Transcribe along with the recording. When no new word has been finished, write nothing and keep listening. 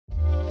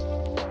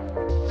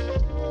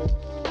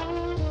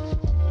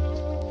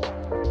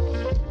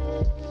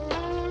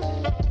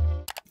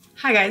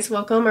Hi guys,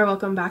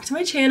 welcome back to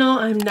my channel.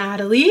 I'm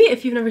Natalie,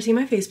 if you've never seen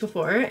my face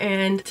before,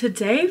 and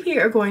today we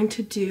are going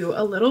to do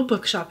a little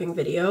book shopping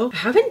video. I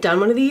haven't done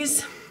one of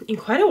these in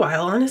quite a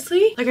while,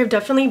 honestly. Like, I've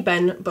definitely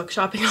been book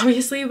shopping,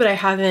 obviously, but I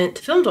haven't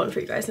filmed one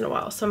for you guys in a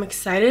while, so I'm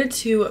excited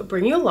to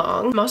bring you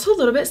along. I'm also a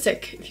little bit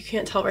sick, if you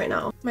can't tell right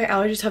now. My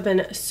allergies have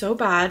been so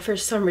bad for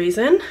some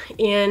reason,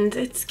 and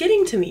it's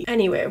getting to me.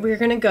 Anyway, we're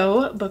gonna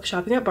go book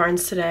shopping at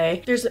Barnes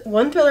today. There's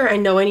one thriller I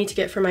know I need to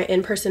get for my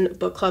in-person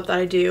book club that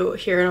I do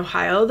here in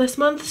Ohio this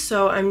month,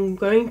 so I'm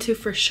going to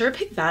for sure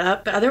pick that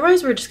up, but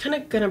otherwise we're just kind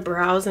of gonna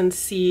browse and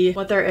see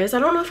what there is. I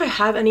don't know if I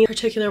have any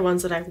particular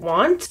ones that I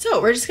want,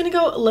 so we're just gonna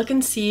go look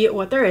and see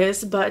what there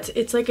is, but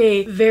it's like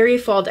a very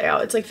fall day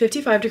out. It's like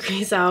 55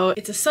 degrees out.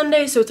 It's a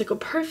Sunday, so it's like a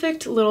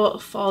perfect little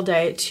fall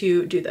day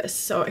to do this.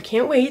 So I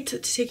can't wait to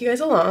take you guys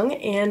along,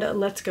 and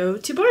let's go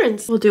to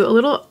Barnes. We'll do a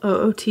little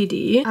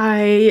OOTD.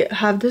 I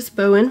have this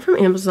bow in from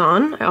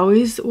Amazon. I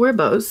always wear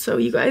bows, so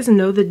you guys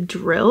know the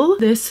drill.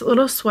 This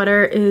little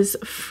sweater is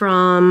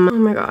from, oh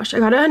my gosh, I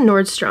got it at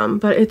Nordstrom,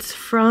 but it's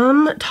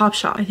from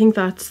Topshop. I think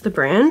that's the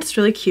brand. It's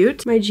really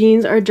cute. My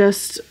jeans are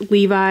just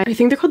Levi. I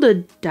think they're called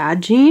the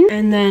dad jean.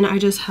 And then I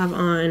just have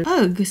on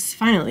Uggs,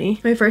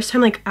 finally. My first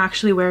time like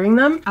actually wearing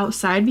them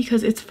outside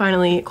because it's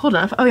finally cold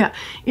enough. Oh yeah,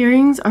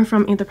 earrings are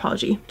from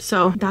Anthropologie.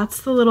 So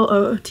that's the little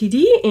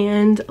OOTD,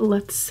 and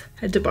let's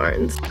head to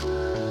Barnes.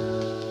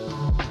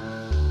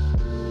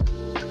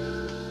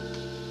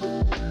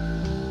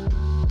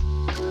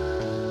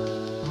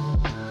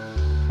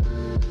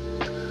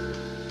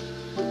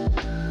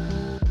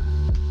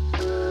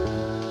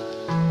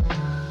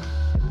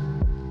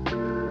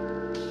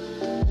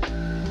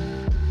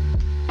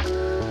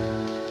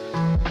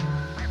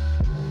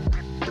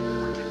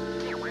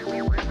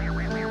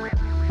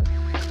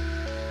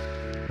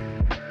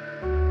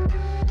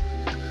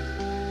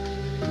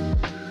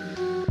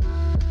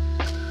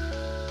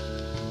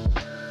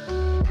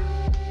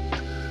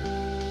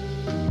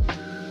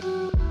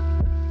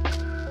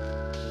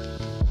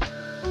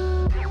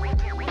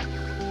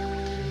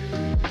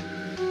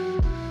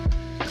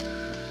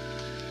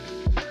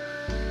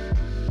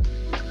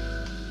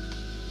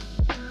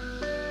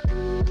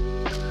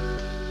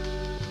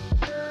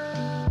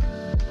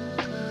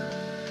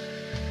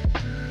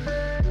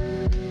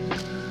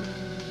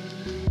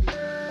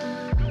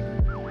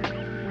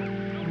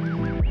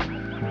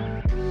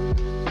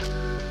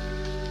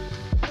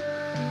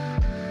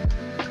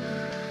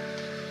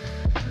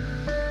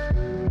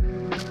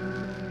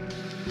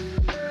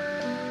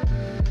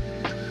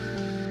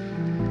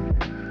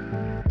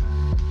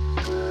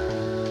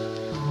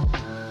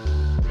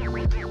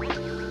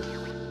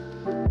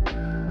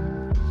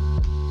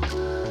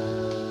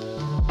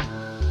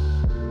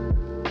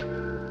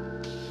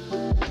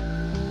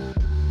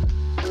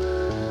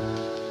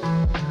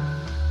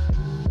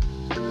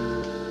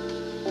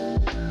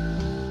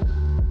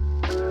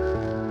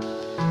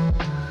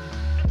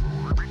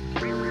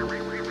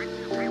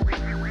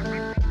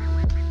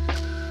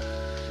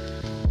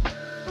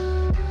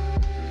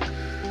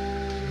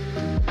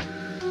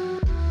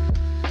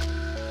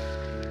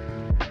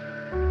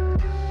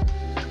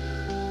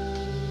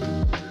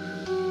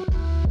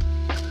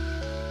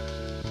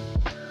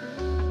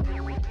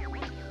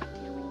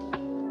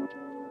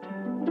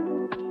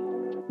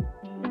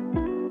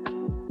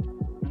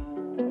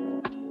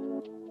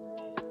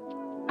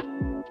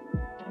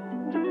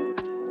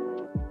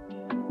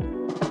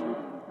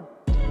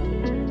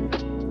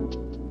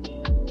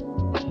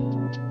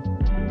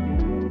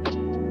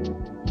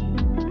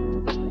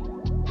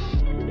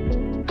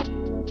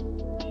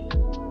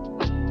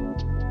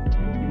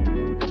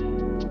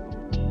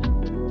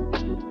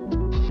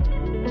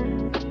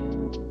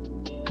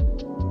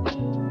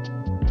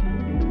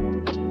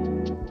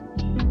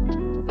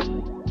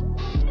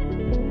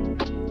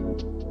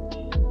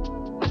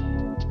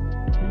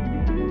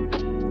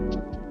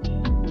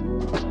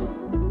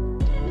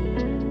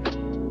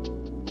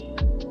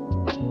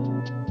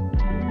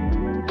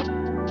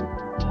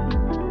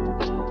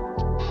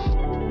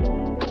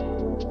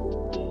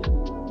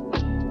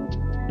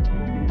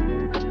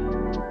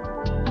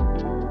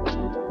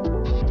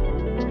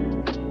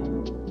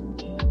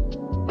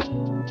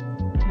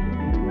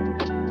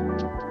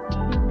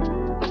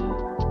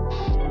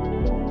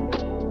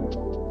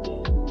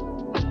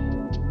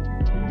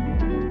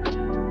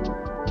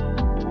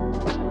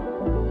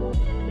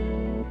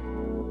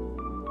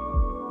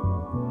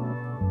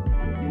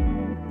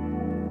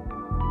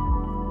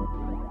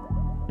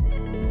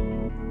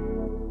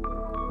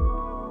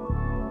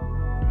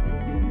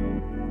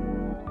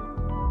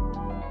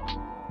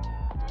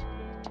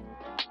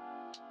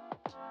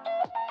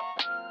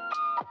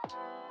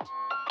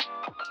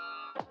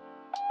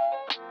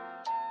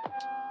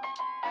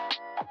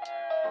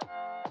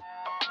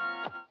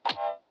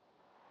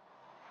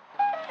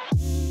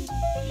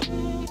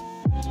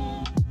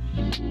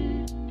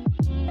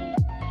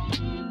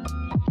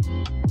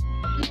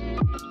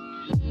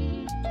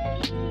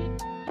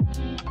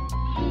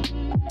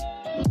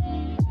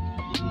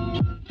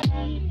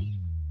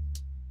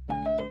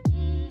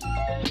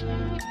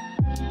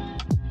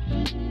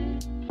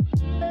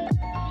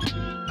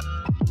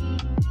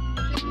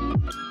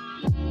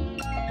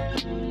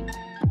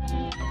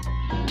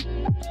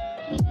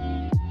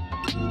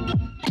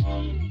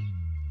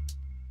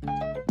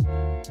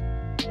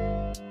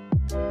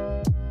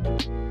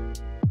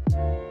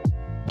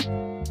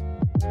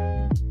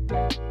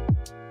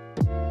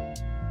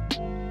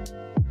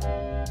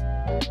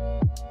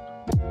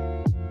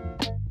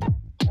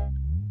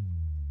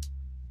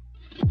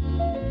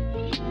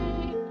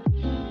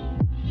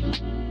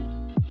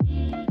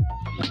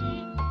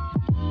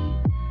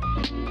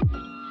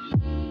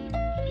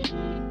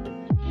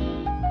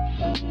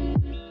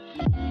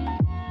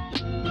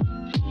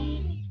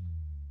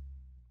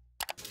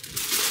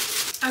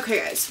 Okay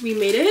guys, we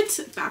made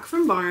it back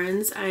from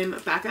Barnes. I'm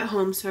back at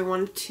home, so I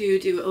wanted to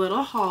do a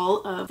little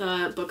haul of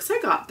the books I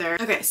got there.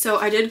 Okay, so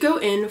I did go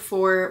in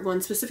for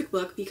one specific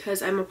book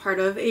because I'm a part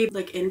of a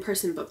like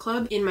in-person book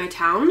club in my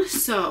town.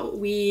 So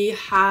we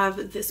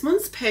have this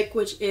month's pick,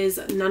 which is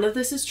None of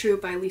This Is True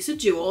by Lisa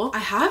Jewell. I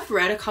have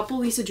read a couple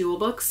Lisa Jewell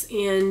books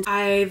and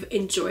I've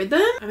enjoyed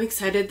them. I'm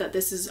excited that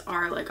this is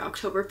our like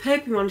October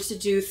pick. We wanted to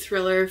do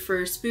thriller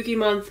for spooky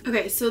month.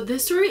 Okay, so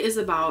this story is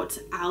about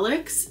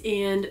Alex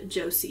and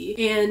Josie,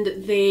 and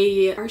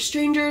they are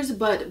strangers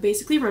but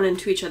basically run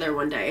into each other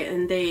one day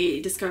and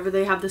they discover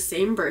they have the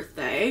same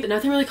birthday.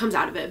 Nothing really comes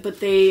out of it, but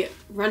they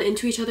run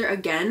into each other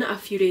again a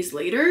few days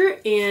later,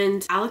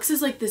 and Alex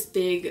is like this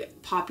big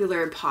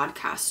popular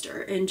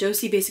podcaster, and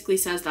Josie basically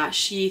says that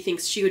she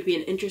thinks she would be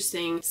an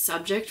interesting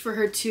subject for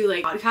her to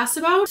like podcast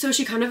about. So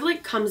she kind of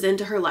like comes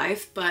into her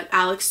life, but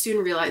Alex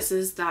soon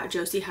realizes that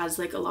Josie has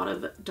like a lot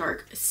of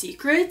dark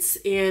secrets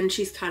and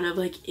she's kind of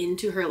like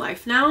into her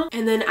life now.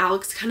 And then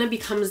Alex kind of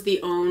becomes the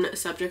own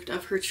subject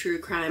of her true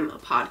crime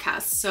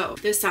podcast. So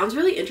this sounds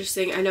really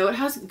interesting. I know it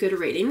has good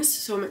ratings,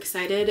 so I'm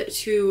excited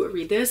to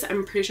read this.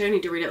 I'm pretty sure I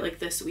need to read it like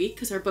this week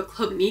because our book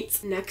club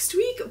meets next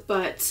week,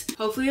 but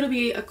hopefully it'll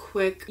be a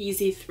quick,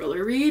 easy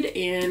thriller read,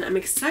 and I'm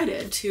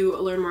excited to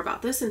learn more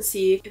about this and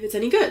see if it's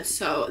any good.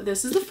 So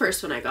this is the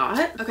first one I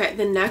got. Okay,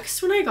 the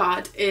next one I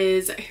got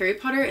is Harry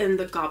Potter and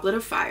the Goblet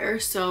of Fire.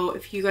 So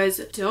if you guys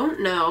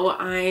don't know,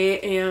 I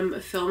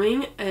am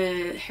filming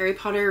a Harry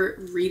Potter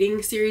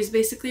reading series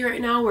basically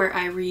right now where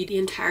I read the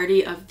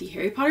entirety of the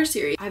Harry Potter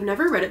series. I've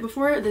never read it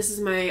before. This is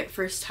my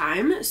first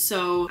time,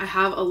 so I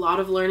have a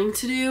lot of learning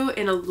to do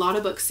and a lot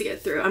of books to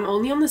get through. I'm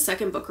only on the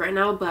second book right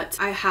now, but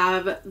I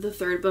have the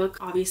third book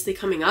obviously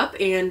coming up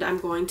and I'm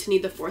going to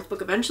need the fourth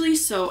book eventually,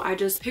 so I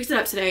just picked it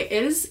up today.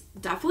 It is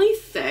definitely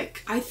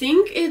thick. I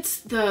think it's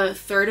the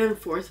third,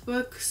 fourth,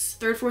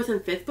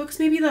 and fifth books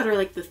maybe that are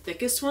like the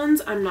thickest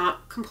ones. I'm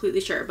not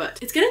completely sure, but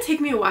it's gonna take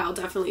me a while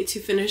definitely to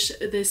finish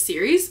this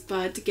series,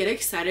 but get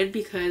excited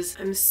because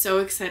I'm so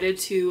excited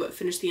to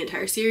finish the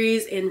entire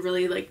series and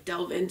really like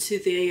delve into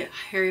the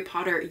Harry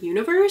Potter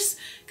universe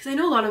because I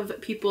know a lot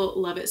of people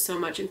love it so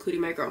much,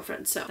 including my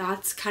girlfriend. So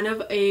that's kind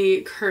of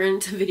a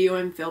current video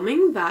I'm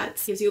filming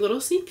that gives you a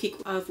little sneak peek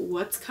of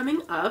what's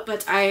coming up.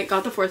 But I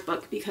got the fourth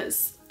book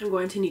because I'm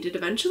going to need it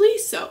eventually,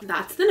 so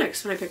that's the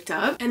next one I picked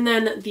up. And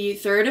then the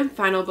third and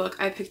final book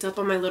I picked up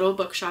on my little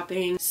book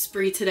shopping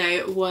spree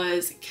today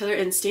was Killer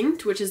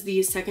Instinct, which is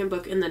the second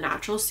book in the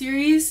Natural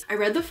series. I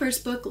read the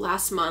first book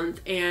last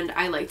month and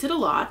I liked it a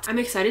lot. I'm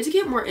excited to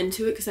get more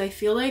into it because I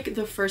feel like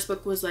the first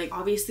book was like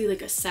obviously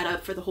like a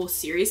setup for the whole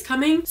series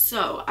coming.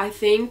 So I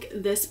think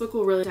this book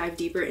will really dive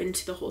deeper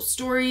into the whole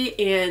story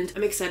and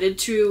I'm excited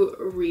to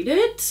read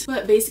it.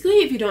 But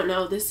basically, if you don't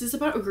know, this is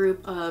about a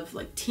group of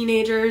like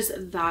teenagers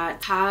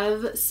that have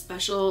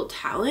special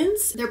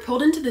talents. They're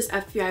pulled into this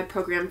FBI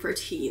program for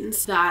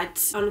teens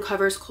that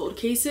uncovers cold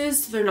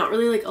cases. So they're not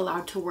really like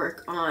allowed to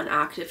work on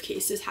active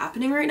cases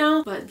happening right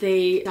now, but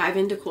they dive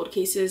into cold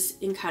cases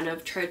and kind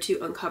of try to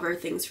uncover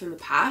things from the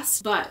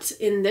past. But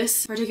in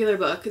this particular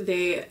book,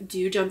 they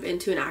do jump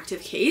into an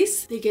active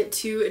case. They get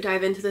to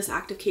dive into this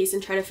active case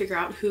and try to figure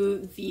out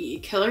who the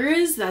killer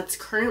is that's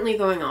currently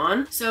going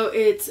on. So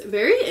it's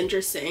very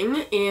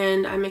interesting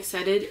and I'm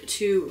excited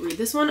to read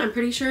this one. I'm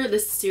pretty sure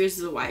this series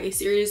is a YA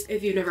series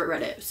if you've never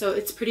read it, so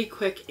it's pretty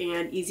quick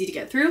and easy to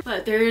get through.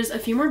 But there's a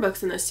few more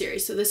books in this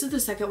series, so this is the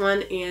second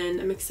one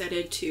and I'm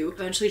excited to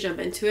eventually jump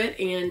into it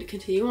and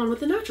continue on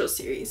with the Natural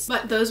series.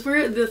 But those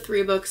were the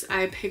three books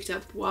I picked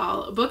up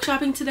while book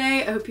shopping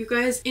today. I hope you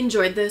guys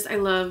enjoyed this. I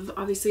love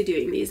obviously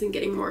doing these and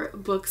getting more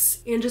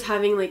books, and just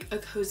having like a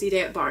cozy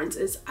day at Barnes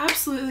is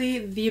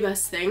absolutely the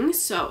best thing.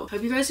 So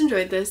hope you guys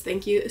enjoyed this.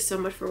 Thank you so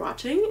much for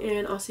watching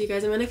and I'll see you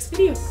guys in my next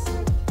video.